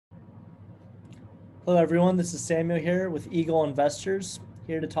Hello, everyone. This is Samuel here with Eagle Investors,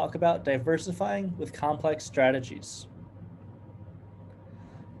 here to talk about diversifying with complex strategies.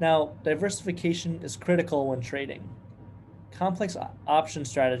 Now, diversification is critical when trading. Complex option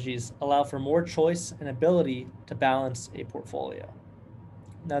strategies allow for more choice and ability to balance a portfolio.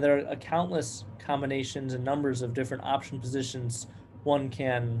 Now, there are countless combinations and numbers of different option positions one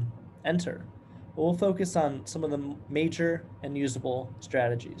can enter, but we'll focus on some of the major and usable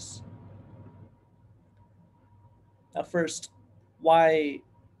strategies. Now, first, why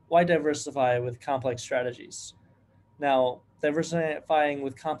why diversify with complex strategies? Now, diversifying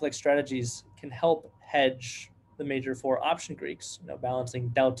with complex strategies can help hedge the major four option Greeks, balancing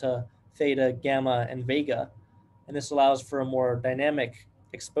delta, theta, gamma, and vega, and this allows for a more dynamic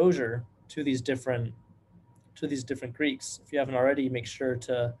exposure to these different Greeks. If you haven't already, make sure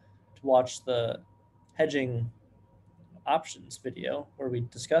to watch the hedging options video where we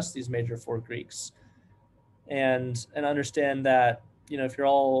discuss these major four Greeks and understand that if you're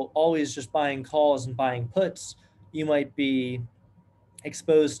always just buying calls and buying puts, you might be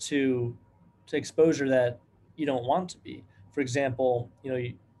exposed to exposure that you don't want to be. For example,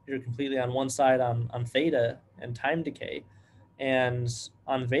 you're completely on one side on theta and time decay, and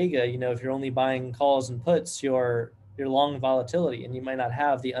on vega, if you're only buying calls and puts, you're long volatility, and you might not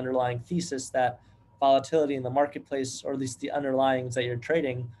have the underlying thesis that volatility in the marketplace, or at least the underlyings that you're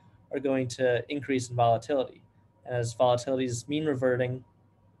trading, are going to increase in volatility. And as volatility is mean reverting,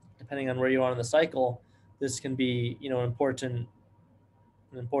 depending on where you are in the cycle, this can be an important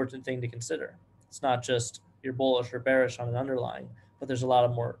thing to consider. It's not just you're bullish or bearish on an underlying, but there's a lot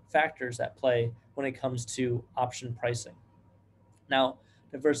of more factors at play when it comes to option pricing. Now,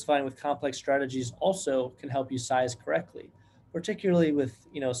 diversifying with complex strategies also can help you size correctly, particularly with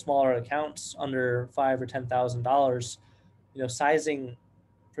smaller accounts under $5,000 or $10,000. Sizing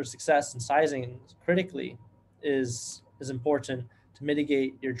for success and sizing critically is important to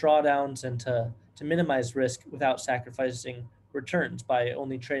mitigate your drawdowns and to minimize risk without sacrificing returns by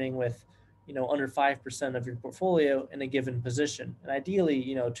only trading with under 5% of your portfolio in a given position, and ideally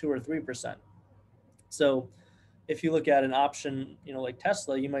 2 or 3%. So if you look at an option, like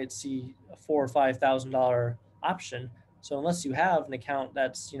Tesla, you might see a $4 or $5,000 option. So unless you have an account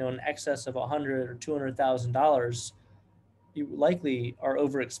that's in excess of $100 or $200,000, you likely are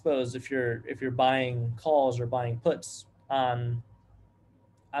overexposed if you're buying calls or buying puts on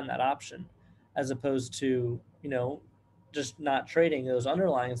that option, as opposed to just not trading those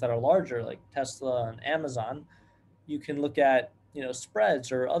underlyings that are larger, like Tesla and Amazon. You can look at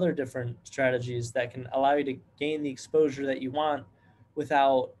spreads or other different strategies that can allow you to gain the exposure that you want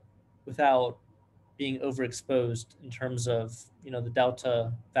without being overexposed in terms of the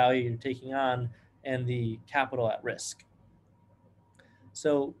delta value you're taking on and the capital at risk.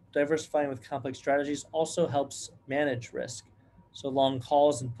 So diversifying with complex strategies also helps manage risk. So long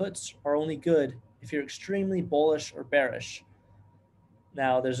calls and puts are only good if you're extremely bullish or bearish.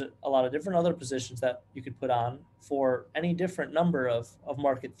 Now, there's a lot of different other positions that you could put on for any different number of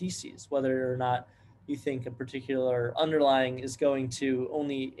market theses, whether or not you think a particular underlying is going to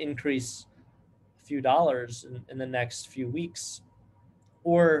only increase a few dollars in the next few weeks.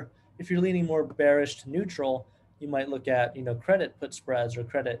 Or if you're leaning more bearish to neutral, you might look at credit put spreads or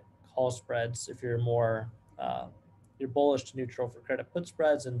credit call spreads. If you're bullish to neutral for credit put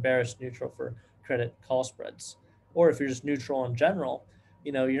spreads and bearish to neutral for credit call spreads. Or if you're just neutral in general,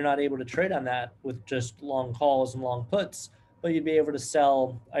 you're not able to trade on that with just long calls and long puts, but you'd be able to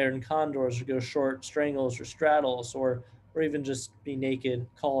sell iron condors or go short strangles or straddles, or even just be naked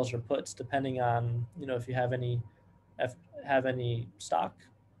calls or puts, depending on if you have any stock,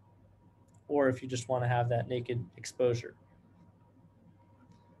 or if you just want to have that naked exposure.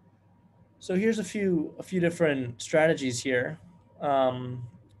 So here's a few different strategies here.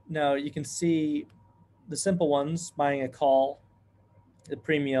 Now you can see the simple ones: buying a call, the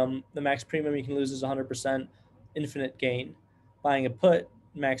max premium you can lose is 100%, infinite gain. Buying a put,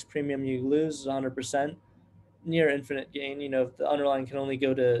 max premium you lose is 100%, near infinite gain. If the underlying can only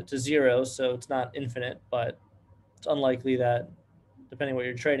go to zero, so it's not infinite, but it's unlikely that, depending on what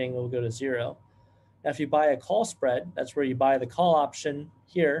you're trading, it will go to zero. Now, if you buy a call spread, that's where you buy the call option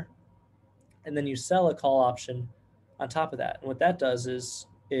here, and then you sell a call option on top of that. And what that does is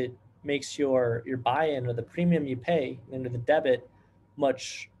it makes your buy-in, or the premium you pay into the debit,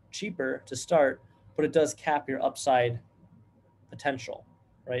 much cheaper to start, but it does cap your upside potential,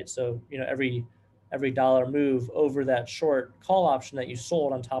 right? So every dollar move over that short call option that you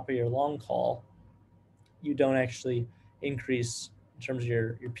sold on top of your long call, you don't actually increase in terms of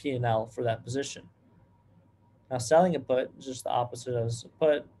your P&L for that position. Now, selling a put is just the opposite of a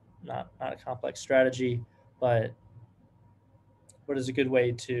put. not a complex strategy, but is a good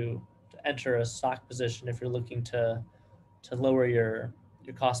way to enter a stock position if you're looking to lower your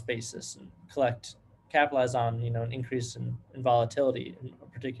cost basis and capitalize on an increase in volatility in a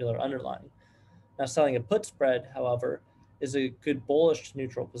particular underlying. Now, selling a put spread, however, is a good bullish to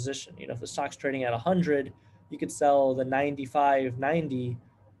neutral position. If the stock's trading at 100, you could sell the 95.90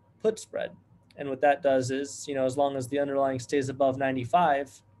 put spread. And what that does is, as long as the underlying stays above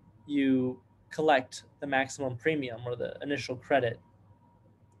 95, you collect the maximum premium or the initial credit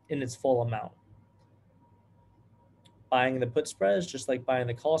in its full amount. Buying the put spread is just like buying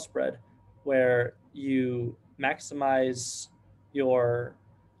the call spread, where you maximize your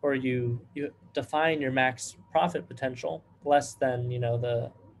or you define your max profit potential less than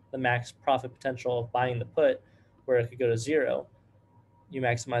the max profit potential of buying the put, where it could go to zero. You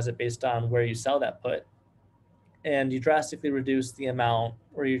maximize it based on where you sell that put, and you drastically reduce the amount,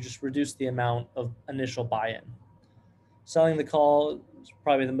 or you just reduce the amount of initial buy-in. Selling the call is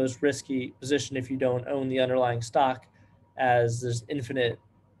probably the most risky position if you don't own the underlying stock, as there's infinite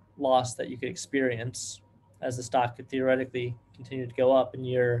loss that you could experience, as the stock could theoretically continue to go up and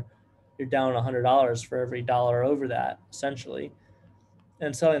you're down $100 for every dollar over that, essentially.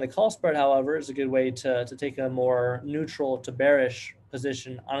 And selling the call spread, however, is a good way to take a more neutral to bearish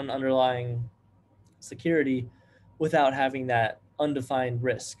position on an underlying security without having that undefined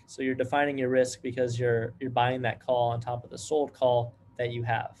risk. So you're defining your risk because you're buying that call on top of the sold call that you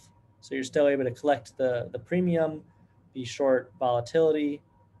have. So you're still able to collect the premium, be short volatility,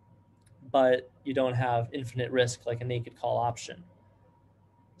 but you don't have infinite risk like a naked call option.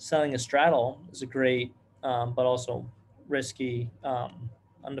 Selling a straddle is a great, but also risky,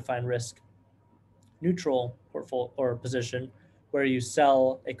 undefined risk neutral portfolio or position, where you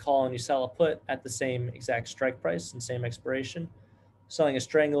sell a call and you sell a put at the same exact strike price and same expiration. Selling a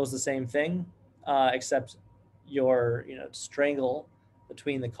strangle is the same thing, except your strangle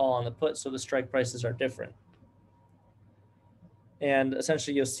between the call and the put, so the strike prices are different. And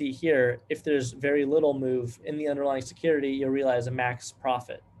essentially, you'll see here, if there's very little move in the underlying security, you'll realize a max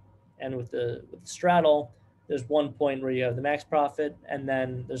profit. And with the straddle, there's one point where you have the max profit, and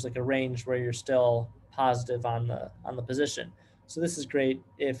then there's like a range where you're still positive on the position. So this is great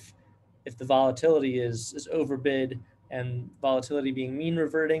if the volatility is overbid, and volatility being mean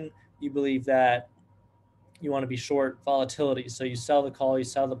reverting, you believe that you want to be short volatility. So you sell the call, you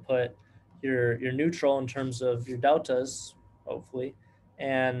sell the put, you're neutral in terms of your deltas, hopefully,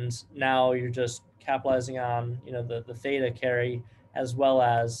 and now you're just capitalizing on the theta carry, as well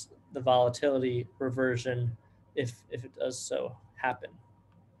as the volatility reversion if it does so happen.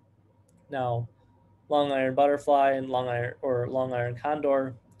 Now, long iron butterfly and long iron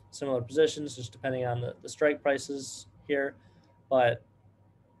condor, similar positions, just depending on the strike prices here, but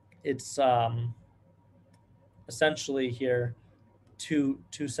it's essentially here two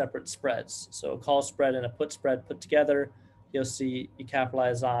separate spreads. So a call spread and a put spread put together, you'll see you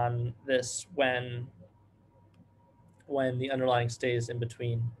capitalize on this when the underlying stays in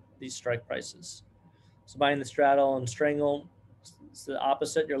between these strike prices. So buying the straddle and strangle, it's the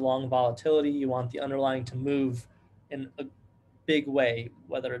opposite. You're long volatility. You want the underlying to move in a big way,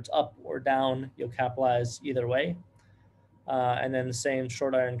 whether it's up or down. You'll capitalize either way. And then the same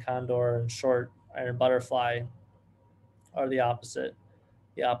short iron condor and short iron butterfly are the opposite.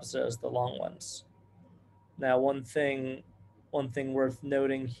 The opposite is the long ones. Now, one thing worth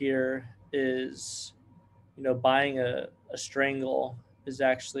noting here is, buying a strangle is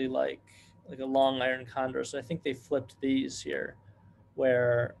actually like a long iron condor. So I think they flipped these here,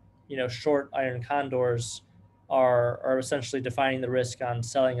 where short iron condors are essentially defining the risk on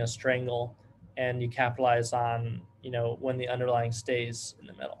selling a strangle, and you capitalize on when the underlying stays in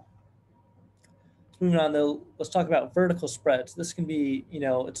the middle. Moving on, though, let's talk about vertical spreads. This can be,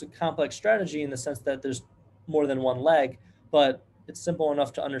 it's a complex strategy in the sense that there's more than one leg, but it's simple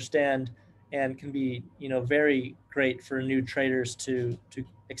enough to understand and can be, very great for new traders to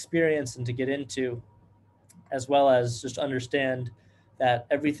experience and to get into, as well as just understand that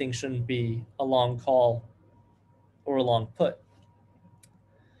everything shouldn't be a long call or a long put.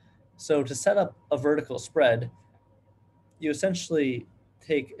 So to set up a vertical spread, you essentially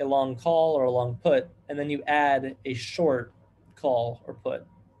take a long call or a long put, and then you add a short call or put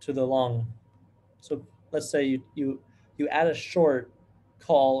to the long. So let's say you add a short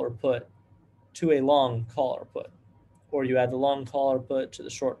call or put to a long call or put, or you add the long call or put to the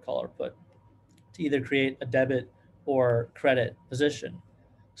short call or put to either create a debit or credit position.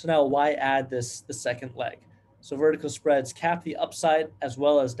 So now why add the second leg? So vertical spreads cap the upside as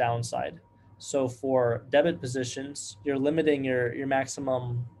well as downside. So for debit positions, you're limiting your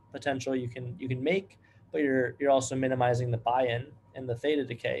maximum potential you can make, but you're also minimizing the buy-in and the theta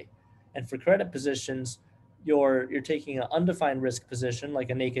decay. And for credit positions, you're taking an undefined risk position like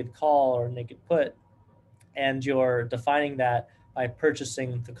a naked call or a naked put, and you're defining that by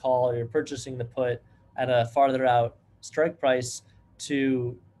purchasing the call or you're purchasing the put at a farther out strike price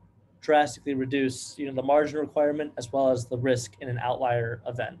to drastically reduce the margin requirement as well as the risk in an outlier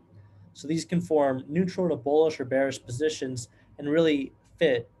event. So these can form neutral to bullish or bearish positions and really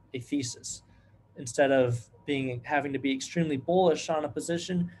fit a thesis. Instead of being having to be extremely bullish on a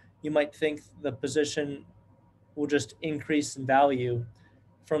position, you might think the position will just increase in value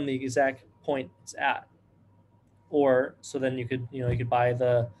from the exact point it's at. Or so then you could buy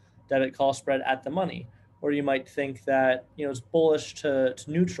the debit call spread at the money. Or you might think that it's bullish to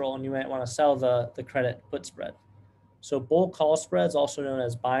neutral and you might want to sell the credit put spread. So bull call spreads, also known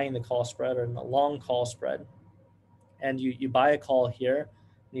as buying the call spread or the long call spread, and you buy a call here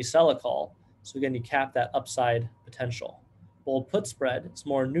and you sell a call. So again, you cap that upside potential. Bull put spread, it's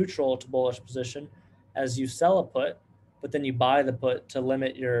more neutral to bullish position as you sell a put, but then you buy the put to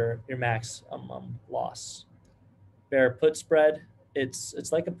limit your max loss. Bear put spread,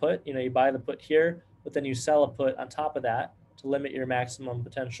 it's like a put. You buy the put here, but then you sell a put on top of that to limit your maximum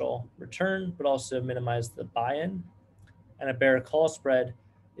potential return, but also minimize the buy-in. And a bear call spread,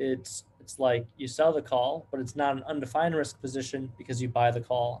 it's like you sell the call, but it's not an undefined risk position because you buy the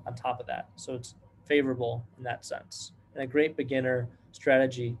call on top of that. So it's favorable in that sense. And a great beginner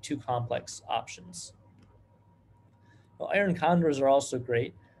strategy to complex options. Well, iron condors are also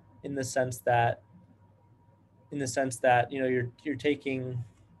great in the sense that you're taking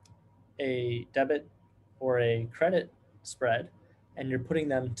a debit or a credit spread and you're putting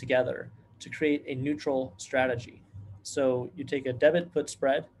them together to create a neutral strategy. So you take a debit put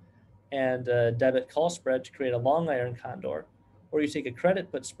spread and a debit call spread to create a long iron condor, or you take a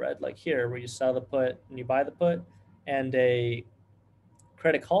credit put spread like here where you sell the put and you buy the put, and a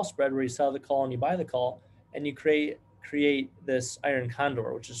credit call spread where you sell the call and you buy the call, and you create this iron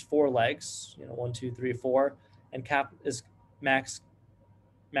condor, which is four legs, 1, 2, 3, 4, and cap is max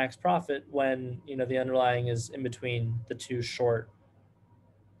profit when the underlying is in between the two short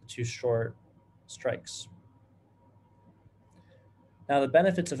strikes. Now, the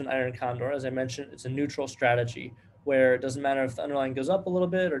benefits of an iron condor, as I mentioned, it's a neutral strategy where it doesn't matter if the underlying goes up a little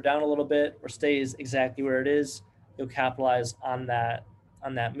bit or down a little bit or stays exactly where it is, you'll capitalize on that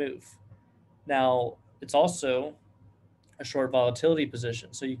move. Now, it's also a short volatility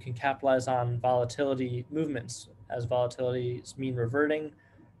position, so you can capitalize on volatility movements as volatility is mean reverting.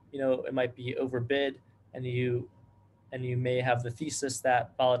 It might be overbid, and you may have the thesis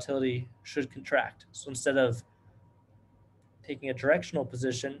that volatility should contract. So instead of taking a directional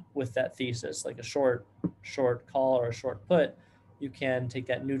position with that thesis, like a short call or a short put, you can take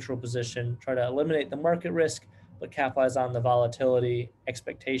that neutral position, try to eliminate the market risk, but capitalize on the volatility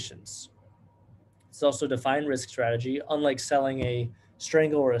expectations. It's also a defined risk strategy, unlike selling a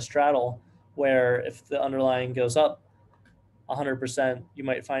strangle or a straddle, where if the underlying goes up 100%, you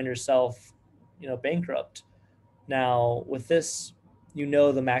might find yourself, bankrupt. Now, with this,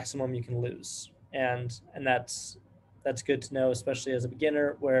 the maximum you can lose, and that's good to know, especially as a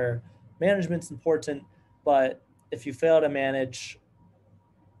beginner, where management's important. But if you fail to manage,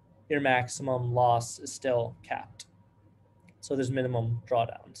 your maximum loss is still capped. So there's minimum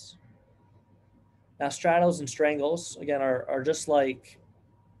drawdowns. Now, straddles and strangles again are just like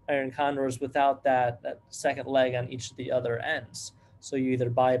iron condors without that second leg on each of the other ends. So you either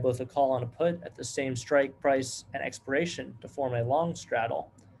buy both a call and a put at the same strike price and expiration to form a long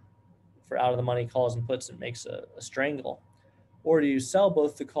straddle. For out of the money calls and puts, it makes a strangle. Or do you sell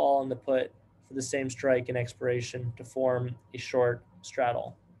both the call and the put for the same strike and expiration to form a short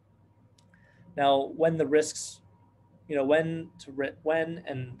straddle? Now, when the risks, when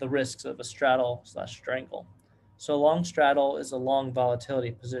and the risks of a straddle/strangle. So a long straddle is a long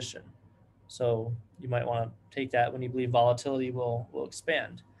volatility position. So you might want to take that when you believe volatility will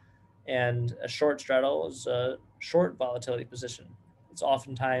expand. And a short straddle is a short volatility position. It's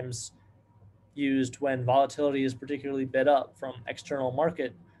oftentimes used when volatility is particularly bid up from external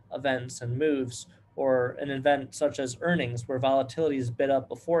market events and moves, or an event such as earnings where volatility is bid up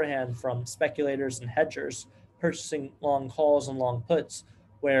beforehand from speculators and hedgers purchasing long calls and long puts,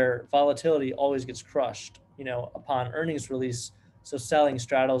 where volatility always gets crushed, upon earnings release. So selling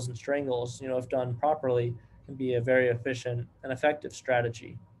straddles and strangles, if done properly, can be a very efficient and effective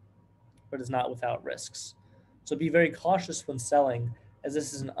strategy, but is not without risks. So be very cautious when selling, as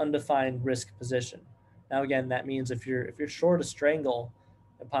this is an undefined risk position. Now, again, that means if you're short a strangle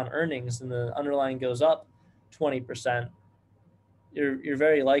upon earnings and the underlying goes up 20%, you're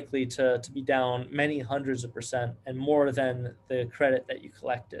very likely to be down many hundreds of percent and more than the credit that you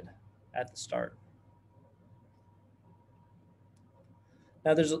collected at the start.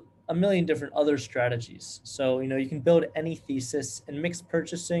 Now, there's a million different other strategies. So, you can build any thesis and mix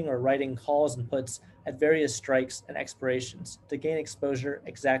purchasing or writing calls and puts at various strikes and expirations to gain exposure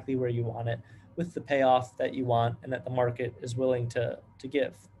exactly where you want it with the payoff that you want and that the market is willing to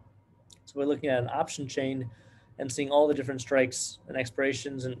give. So, we're looking at an option chain and seeing all the different strikes and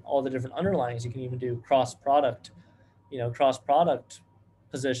expirations and all the different underlyings. You can even do cross product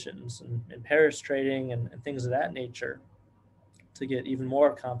positions and pairs trading and things of that nature to get even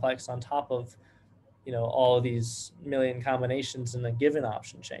more complex on top of all of these million combinations in a given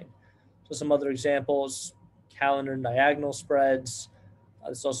option chain. So some other examples: calendar diagonal spreads.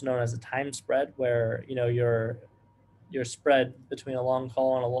 It's also known as a time spread, where your spread between a long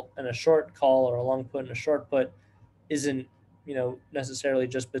call and a short call, or a long put and a short put, isn't necessarily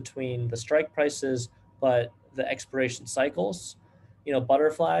just between the strike prices, but the expiration cycles.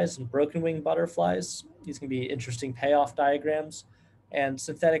 Butterflies and broken wing butterflies. These can be interesting payoff diagrams, and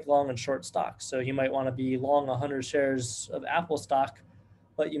synthetic long and short stocks. So you might want to be long 100 shares of Apple stock,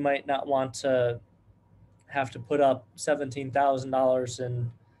 but you might not want to have to put up $17,000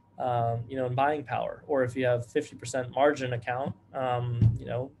 in buying power. Or if you have 50% margin account,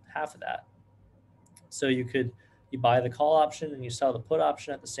 half of that. So you buy the call option and you sell the put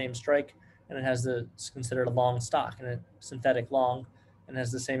option at the same strike, and it's considered a long stock and a synthetic long, and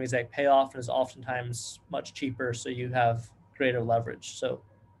has the same exact payoff and is oftentimes much cheaper. So you have greater leverage. So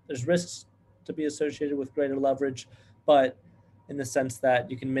there's risks to be associated with greater leverage, but in the sense that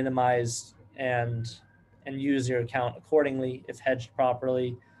you can minimize and use your account accordingly if hedged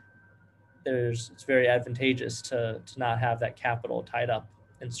properly. It's very advantageous to not have that capital tied up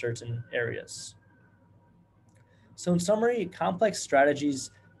in certain areas. So in summary, complex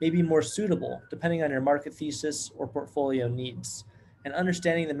strategies may be more suitable depending on your market thesis or portfolio needs, and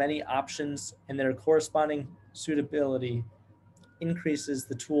understanding the many options and their corresponding suitability increases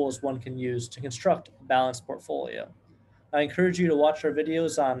the tools one can use to construct a balanced portfolio. I encourage you to watch our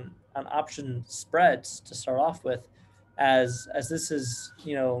videos on option spreads to start off with, as this is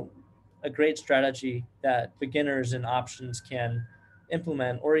a great strategy that beginners in options can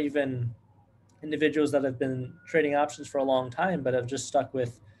implement, or even individuals that have been trading options for a long time but have just stuck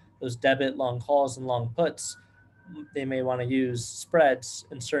with those debit long calls and long puts. They may want to use spreads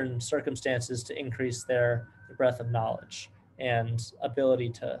in certain circumstances to increase their breadth of knowledge and ability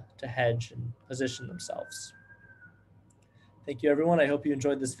to hedge and position themselves. Thank you, everyone. I hope you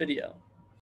enjoyed this video.